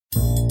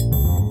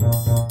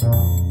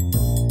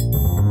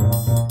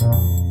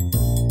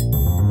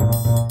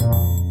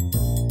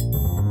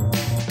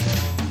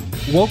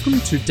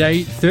Welcome to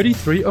day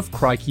 33 of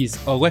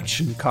Crikey's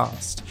Election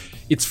Cast.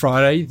 It's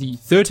Friday, the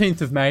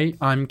 13th of May.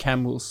 I'm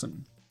Cam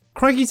Wilson.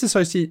 Crikey's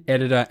associate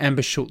editor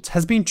Amber Schultz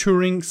has been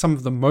touring some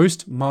of the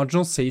most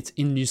marginal seats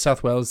in New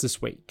South Wales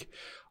this week.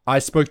 I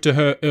spoke to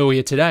her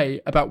earlier today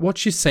about what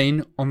she's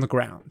seen on the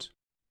ground.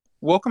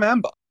 Welcome,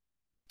 Amber.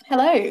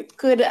 Hello,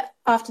 good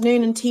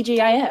afternoon and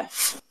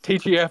TGIF.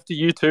 TGF to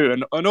you too,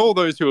 and all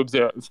those who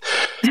observe.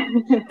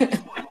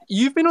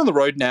 You've been on the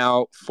road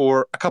now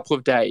for a couple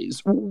of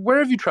days. Where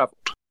have you travelled?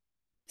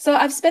 So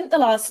I've spent the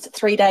last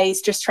 3 days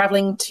just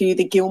travelling to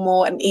the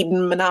Gilmore and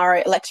Eden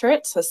Monaro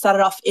electorate. So I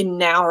started off in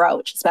Nowra,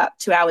 which is about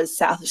 2 hours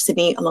south of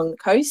Sydney along the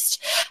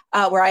coast,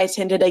 where I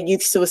attended a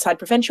youth suicide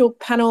prevention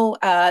panel,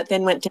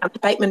 then went down to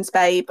Bateman's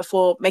Bay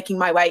before making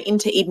my way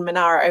into Eden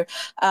Monaro,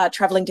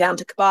 travelling down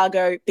to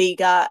Cobargo,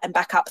 Bega, and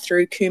back up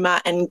through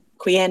Cooma and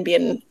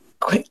Queanbeyan,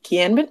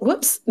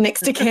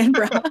 next to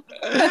Canberra.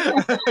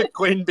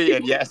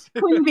 Queanbeyan, yes.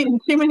 Queanbeyan,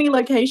 too many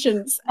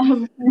locations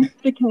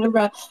next to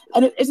Canberra.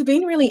 And it's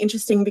been really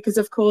interesting because,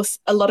 of course,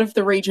 a lot of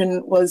the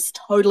region was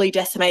totally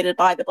decimated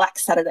by the Black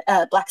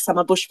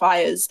Summer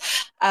bushfires.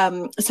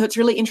 So it's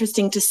really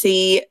interesting to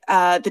see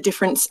the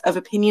difference of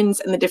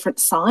opinions and the different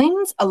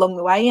signs along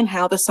the way and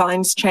how the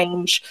signs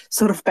change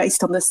sort of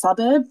based on the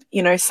suburb.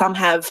 You know, some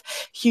have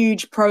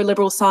huge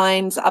pro-Liberal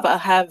signs,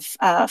 others have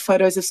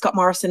photos of Scott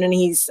Morrison and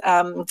his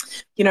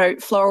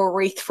floral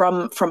wreath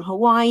from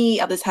Hawaii.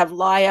 Others have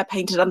Liar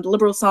painted under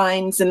Liberal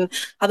signs, and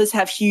others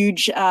have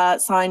huge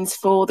signs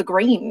for the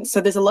Greens. So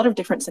there's a lot of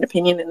difference in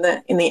opinion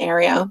in the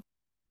area.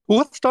 Well,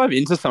 let's dive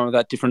into some of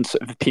that difference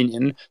of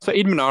opinion. So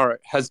Eden Monaro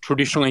has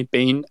traditionally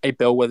been a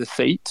bellwether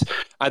seat.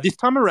 This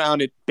time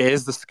around, it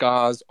bears the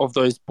scars of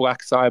those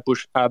Black Summer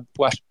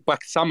bushfires,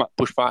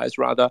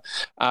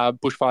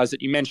 bushfires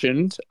that you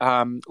mentioned,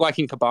 like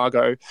in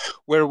Cobargo,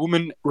 where a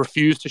woman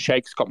refused to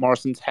shake Scott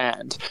Morrison's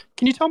hand.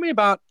 Can you tell me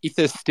about if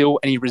there's still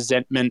any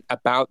resentment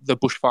about the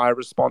bushfire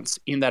response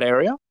in that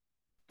area?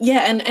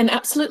 Yeah, and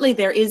absolutely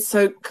there is.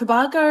 So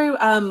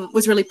Cobargo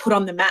was really put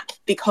on the map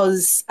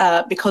because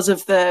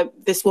of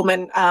this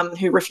woman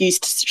who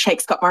refused to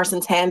shake Scott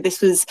Morrison's hand.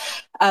 This was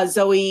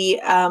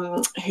Zoe,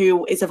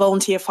 who is a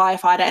volunteer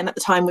firefighter and at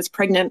the time was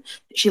pregnant.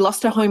 She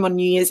lost her home on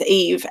New Year's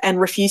Eve and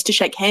refused to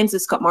shake hands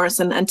with Scott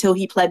Morrison until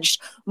he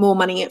pledged more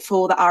money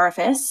for the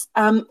RFS.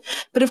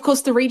 But of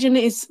course, the region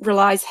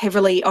relies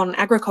heavily on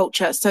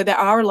agriculture. So there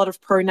are a lot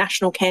of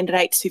pro-national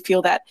candidates who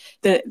feel that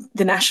the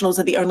Nationals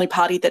are the only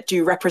party that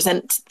do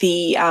represent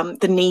the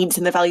needs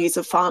and the values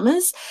of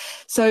farmers.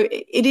 So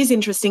it is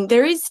interesting.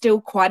 There is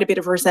still quite a bit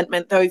of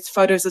resentment. Those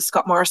photos of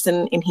Scott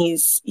Morrison in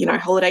his,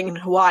 holidaying in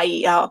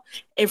Hawaii are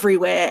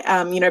everywhere.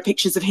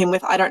 Pictures of him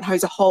with "I don't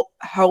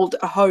hold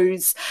a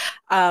hose"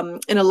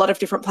 in a lot of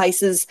different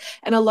places.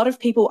 And a lot of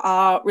people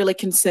are really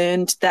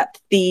concerned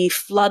that the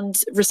flood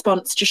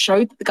response just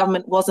showed that the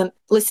government wasn't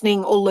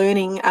listening or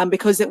learning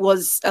because it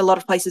was a lot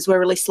of places were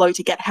really slow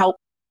to get help.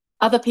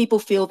 Other people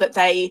feel that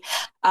they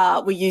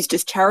were used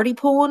as charity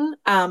porn.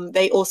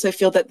 They also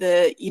feel that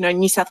the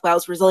New South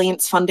Wales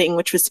resilience funding,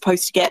 which was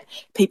supposed to get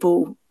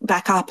people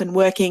back up and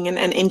working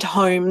and into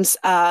homes,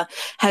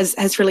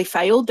 has really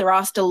failed. There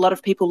are still a lot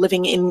of people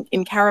living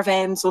in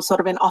caravans or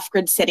sort of in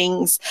off-grid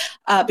settings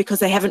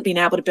because they haven't been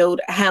able to build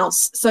a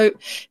house. So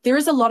there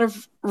is a lot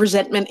of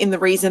resentment in the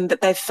reason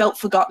that they've felt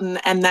forgotten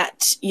and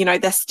that,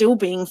 they're still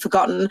being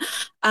forgotten.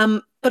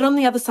 But on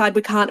the other side,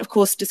 we can't, of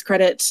course,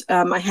 discredit,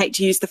 I hate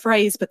to use the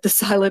phrase, but the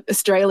silent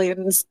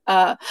Australians.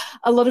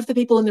 A lot of the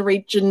people in the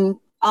region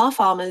are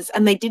farmers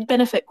and they did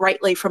benefit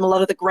greatly from a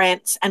lot of the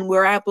grants and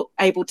were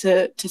able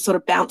to sort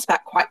of bounce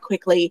back quite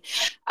quickly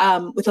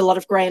with a lot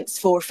of grants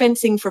for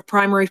fencing, for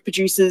primary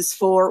producers,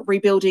 for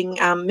rebuilding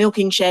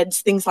milking sheds,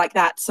 things like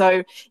that.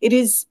 So it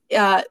is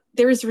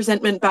there is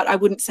resentment, but I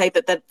wouldn't say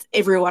that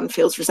everyone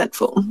feels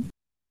resentful.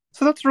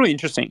 So that's really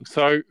interesting.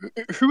 So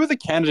who are the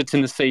candidates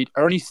in the seat?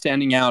 Are any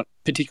standing out,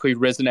 particularly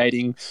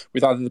resonating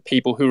with either the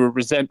people who are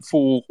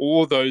resentful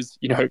or those,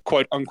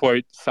 quote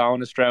unquote,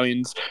 silent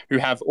Australians who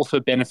have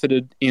also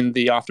benefited in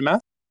the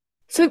aftermath?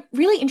 So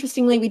really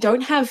interestingly, we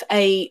don't have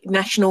a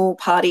National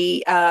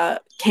Party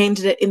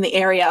candidate in the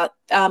area.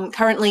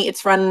 Currently,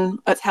 it's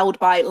held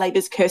by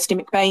Labor's Kirsty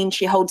McBain.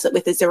 She holds it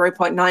with a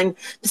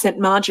 0.9%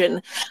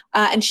 margin.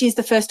 And she's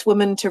the first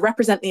woman to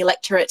represent the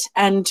electorate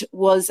and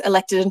was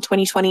elected in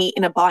 2020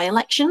 in a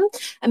by-election.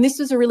 And this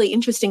was a really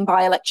interesting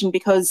by-election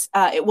because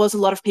it was a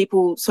lot of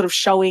people sort of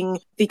showing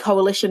the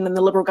coalition and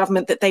the Liberal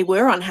government that they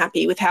were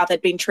unhappy with how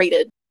they'd been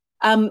treated.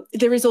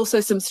 There is also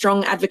some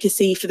strong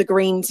advocacy for the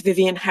Greens'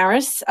 Vivian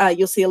Harris.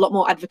 You'll see a lot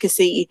more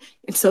advocacy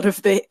in sort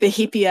of the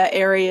hippier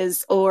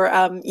areas or,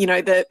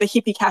 the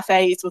hippie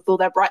cafes with all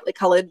their brightly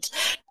coloured,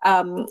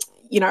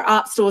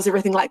 art stores,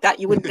 everything like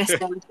that. You wouldn't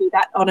necessarily see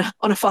that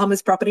on a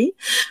farmer's property.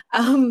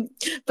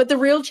 But the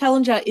real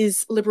challenger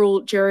is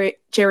Liberal Jerry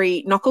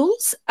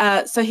Nockels.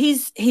 So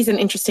he's an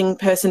interesting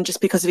person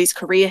just because of his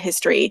career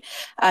history.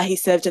 He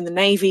served in the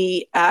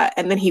Navy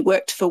and then he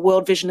worked for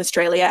World Vision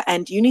Australia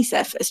and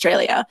UNICEF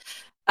Australia.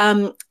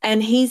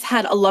 And he's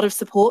had a lot of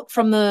support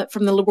from the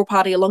Liberal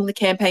Party along the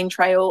campaign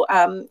trail.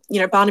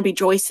 Barnaby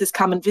Joyce has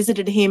come and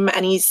visited him,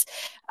 and he's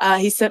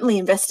certainly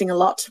investing a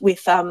lot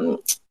with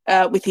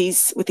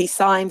his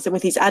signs and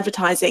with his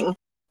advertising.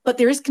 But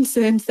there is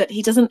concerns that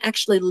he doesn't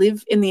actually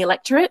live in the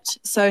electorate.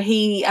 So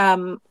he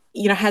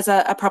has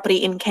a property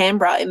in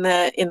Canberra in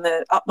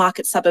the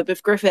upmarket suburb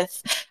of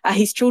Griffith.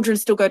 His children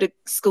still go to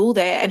school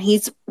there, and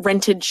he's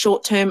rented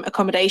short-term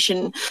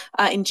accommodation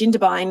in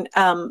Jindabyne.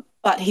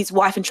 But his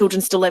wife and children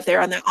still live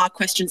there, and there are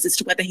questions as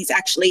to whether he's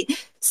actually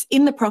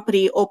in the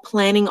property or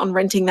planning on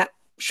renting that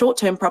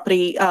short-term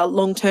property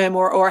long-term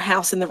or a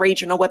house in the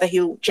region, or whether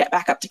he'll jet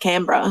back up to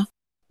Canberra.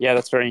 Yeah,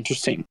 that's very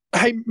interesting.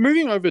 Hey,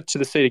 moving over to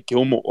the seat of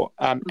Gilmore,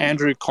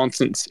 Andrew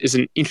Constance is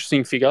an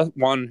interesting figure,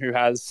 one who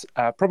has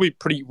probably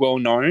pretty well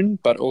known,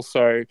 but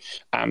also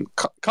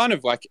kind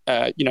of like,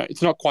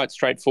 it's not quite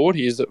straightforward.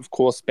 He has, of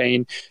course,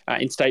 been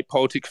in state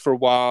politics for a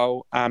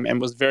while and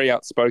was very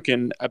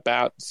outspoken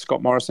about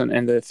Scott Morrison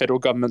and the federal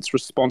government's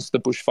response to the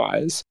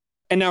bushfires.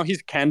 And now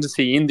his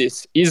candidacy in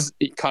this is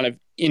kind of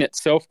in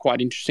itself quite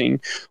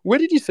interesting. Where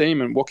did you see him,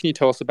 and what can you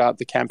tell us about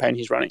the campaign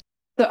he's running?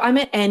 So I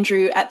met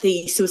Andrew at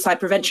the suicide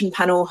prevention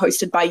panel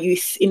hosted by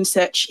Youth in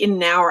Search in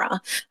Nowra,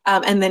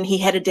 and then he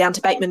headed down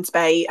to Bateman's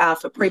Bay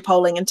for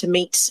pre-polling and to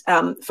meet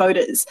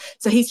voters.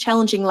 So he's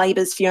challenging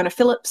Labor's Fiona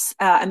Phillips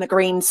and the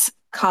Greens'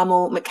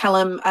 Carmel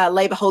McCallum.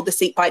 Labor hold the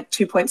seat by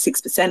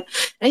 2.6%. And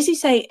as you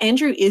say,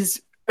 Andrew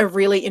is a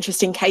really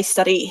interesting case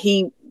study.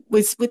 He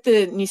was with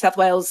the New South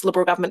Wales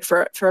Liberal government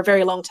for a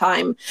very long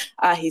time.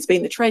 He's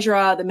been the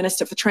Treasurer, the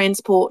Minister for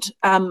Transport,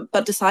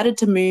 but decided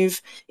to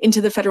move into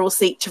the federal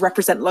seat to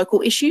represent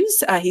local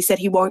issues. He said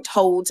he won't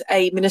hold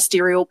a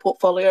ministerial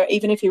portfolio.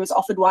 Even if he was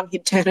offered one,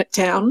 he'd turn it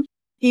down.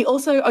 He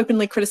also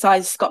openly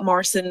criticised Scott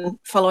Morrison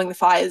following the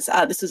fires.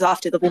 This was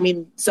after the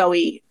woman,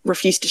 Zoe,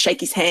 refused to shake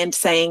his hand,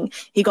 saying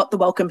he got the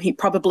welcome he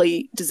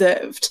probably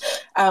deserved,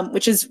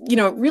 which is,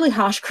 really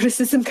harsh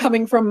criticism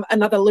coming from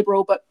another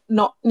Liberal, but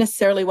not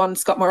necessarily one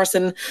Scott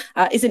Morrison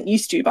isn't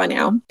used to by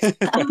now.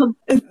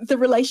 The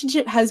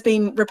relationship has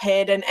been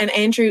repaired, and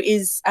Andrew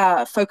is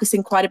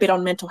focusing quite a bit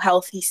on mental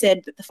health. He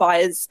said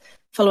that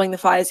following the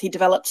fires, he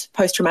developed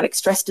post-traumatic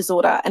stress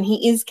disorder, and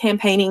he is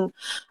campaigning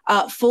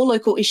for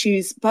local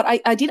issues. But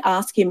I did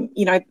ask him,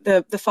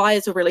 the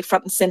fires were really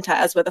front and centre,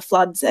 as were the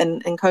floods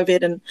and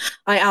COVID. And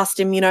I asked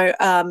him,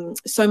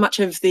 so much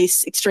of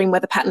this extreme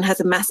weather pattern has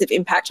a massive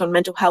impact on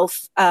mental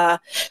health.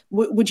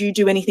 Would you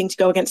do anything to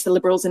go against the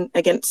Liberals and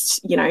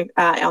against,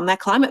 on their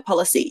climate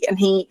policy? And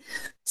he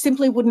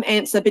simply wouldn't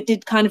answer, but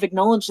did kind of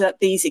acknowledge that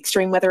these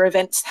extreme weather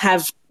events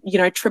have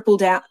trickle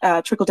down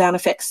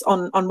effects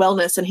on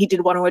wellness, and he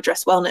did want to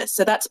address wellness.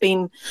 So that's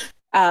been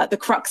the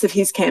crux of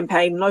his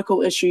campaign: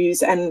 local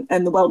issues and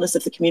the wellness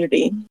of the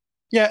community.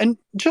 Yeah, and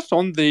just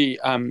on the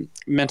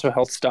mental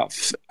health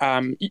stuff,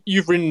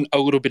 you've written a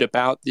little bit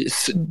about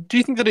this. Do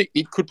you think that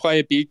it could play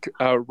a big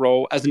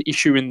role as an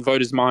issue in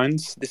voters'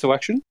 minds this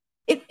election?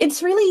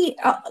 It's really,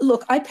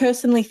 look, I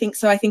personally think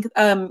so. I think,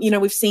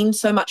 we've seen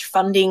so much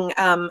funding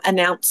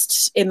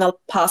announced in the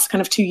past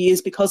kind of 2 years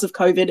because of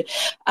COVID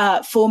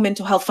for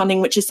mental health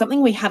funding, which is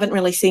something we haven't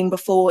really seen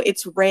before.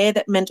 It's rare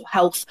that mental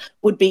health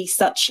would be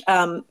such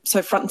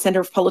so front and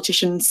centre of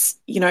politicians,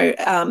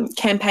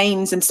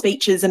 campaigns and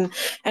speeches and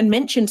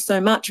mentioned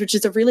so much, which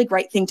is a really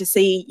great thing to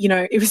see.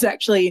 It was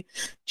actually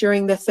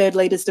during the third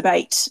leaders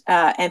debate,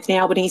 Anthony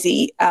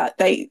Albanese,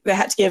 they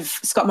had to give,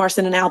 Scott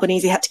Morrison and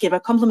Albanese had to give a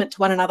compliment to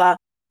one another.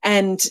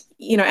 And,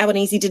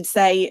 Albanese did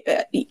say,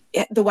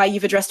 the way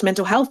you've addressed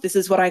mental health, this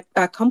is what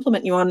I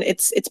compliment you on.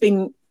 It's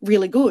been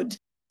really good.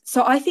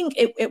 So I think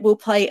it will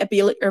play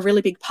a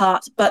really big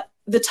part. But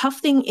the tough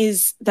thing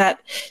is that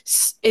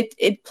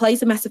it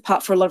plays a massive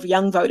part for a lot of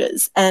young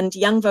voters, and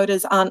young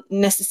voters aren't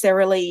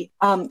necessarily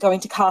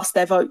going to cast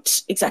their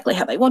vote exactly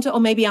how they want it, or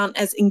maybe aren't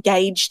as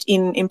engaged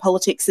in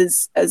politics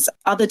as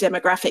other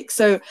demographics.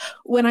 So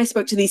when I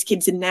spoke to these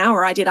kids in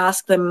Nowra, I did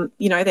ask them,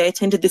 they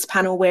attended this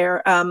panel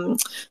where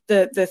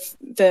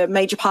the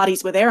major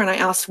parties were there, and I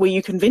asked, were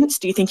you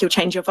convinced? Do you think you'll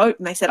change your vote?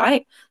 And they said,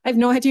 I have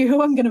no idea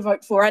who I'm going to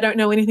vote for. I don't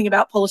know anything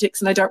about politics,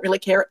 and I don't really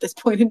care at this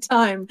point in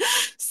time.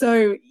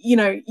 So,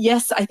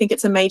 yes, I think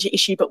it's a major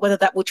issue, but whether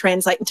that will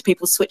translate into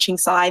people switching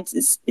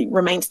sides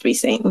remains to be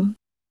seen.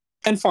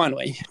 And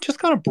finally, just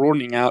kind of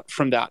broadening out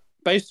from that,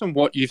 based on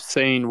what you've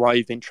seen while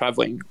you've been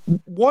travelling,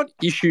 what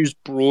issues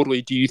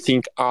broadly do you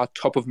think are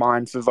top of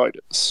mind for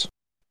voters?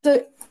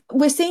 So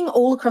we're seeing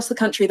all across the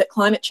country that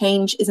climate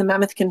change is a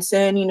mammoth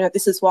concern.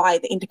 This is why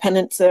the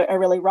independents are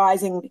really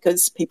rising,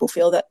 because people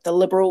feel that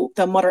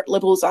the moderate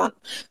Liberals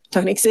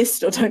don't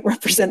exist or don't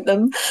represent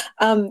them.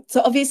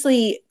 So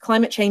obviously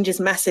climate change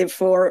is massive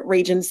for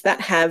regions that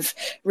have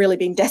really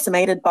been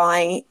decimated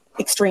by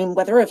extreme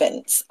weather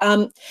events.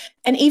 And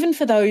even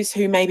for those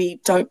who maybe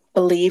don't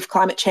believe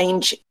climate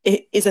change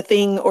is a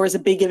thing or is a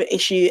big of an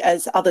issue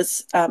as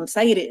others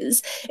say it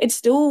is, it's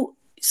still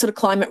sort of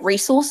climate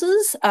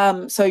resources.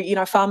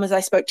 So, farmers I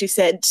spoke to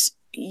said,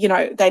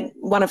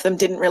 one of them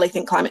didn't really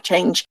think climate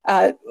change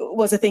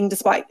was a thing,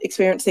 despite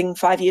experiencing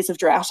 5 years of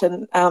drought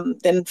and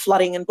then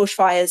flooding and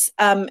bushfires.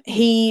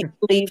 He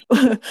believed,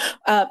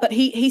 but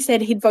he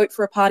said he'd vote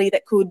for a party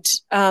that could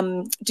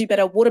do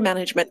better water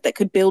management, that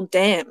could build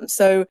dams.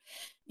 So,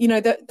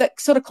 that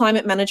sort of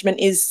climate management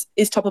is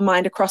top of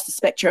mind across the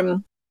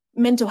spectrum.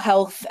 Mental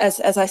health,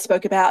 as I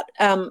spoke about,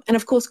 and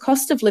of course,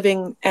 cost of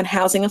living and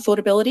housing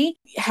affordability.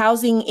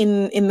 Housing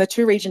in the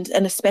two regions,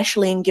 and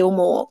especially in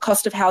Gilmore,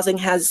 cost of housing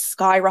has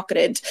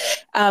skyrocketed.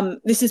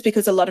 This is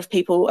because a lot of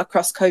people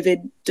across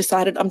COVID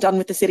decided, I'm done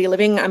with the city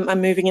living,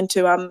 I'm moving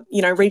into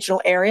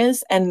regional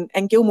areas, and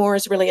Gilmore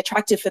is really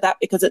attractive for that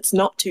because it's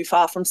not too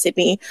far from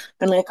Sydney,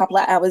 only a couple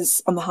of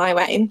hours on the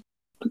highway.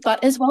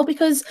 But as well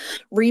because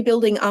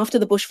rebuilding after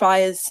the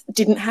bushfires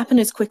didn't happen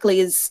as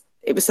quickly as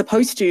it was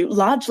supposed to,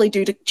 largely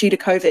due to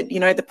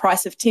COVID. The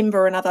price of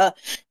timber and other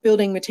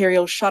building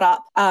materials shot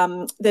up.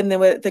 Then there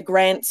were the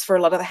grants for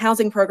a lot of the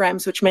housing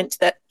programs, which meant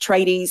that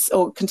tradies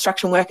or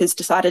construction workers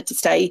decided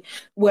to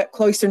work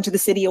closer into the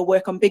city or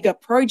work on bigger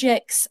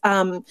projects.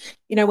 When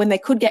they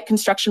could get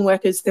construction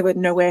workers, there were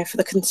nowhere for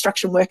the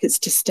construction workers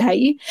to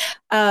stay.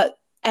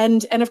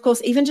 And of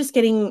course, even just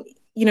getting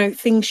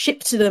things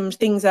shipped to them,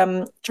 things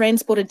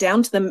transported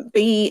down to them,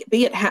 be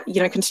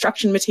it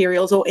construction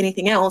materials or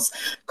anything else,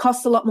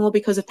 costs a lot more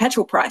because of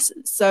petrol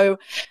prices. So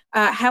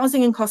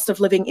housing and cost of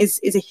living is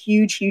a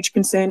huge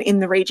concern in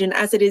the region,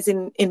 as it is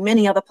in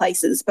many other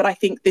places. But I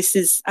think this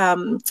is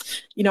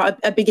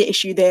a bigger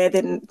issue there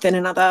than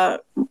in other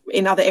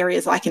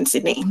areas like in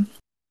Sydney.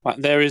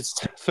 There is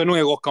certainly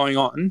a lot going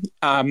on.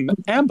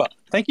 Amber,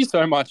 thank you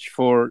so much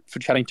for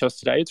chatting to us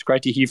today. It's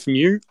great to hear from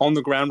you. On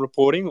the ground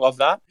reporting, love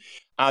that.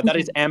 That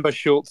is Amber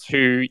Schultz,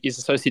 who is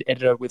Associate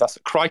Editor with us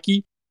at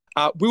Crikey.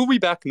 We'll be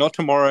back not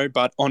tomorrow,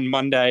 but on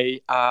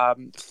Monday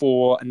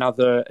for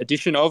another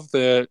edition of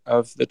the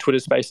Twitter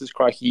Spaces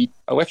Crikey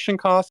Election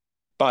Cast.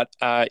 But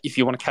if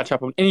you want to catch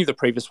up on any of the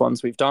previous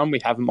ones we've done, we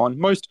have them on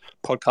most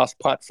podcast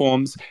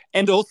platforms.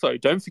 And also,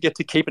 don't forget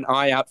to keep an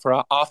eye out for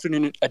our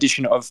afternoon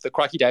edition of the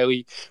Crikey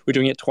Daily. We're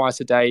doing it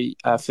twice a day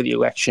for the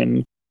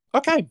election.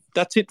 Okay,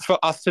 that's it for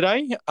us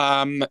today.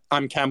 I'm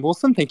Cam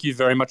Wilson. Thank you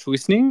very much for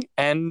listening,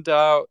 and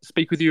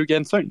speak with you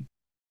again soon.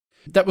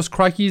 That was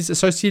Crikey's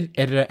Associate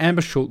Editor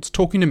Amber Schultz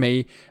talking to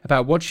me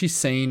about what she's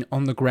seen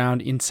on the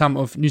ground in some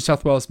of New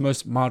South Wales'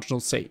 most marginal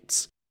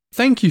seats.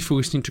 Thank you for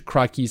listening to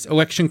Crikey's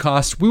Election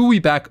Cast. We will be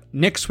back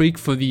next week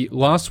for the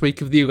last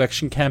week of the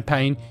election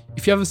campaign.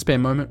 If you have a spare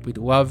moment, we'd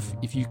love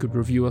if you could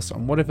review us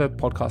on whatever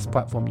podcast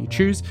platform you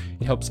choose.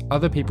 It helps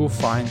other people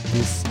find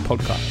this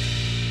podcast.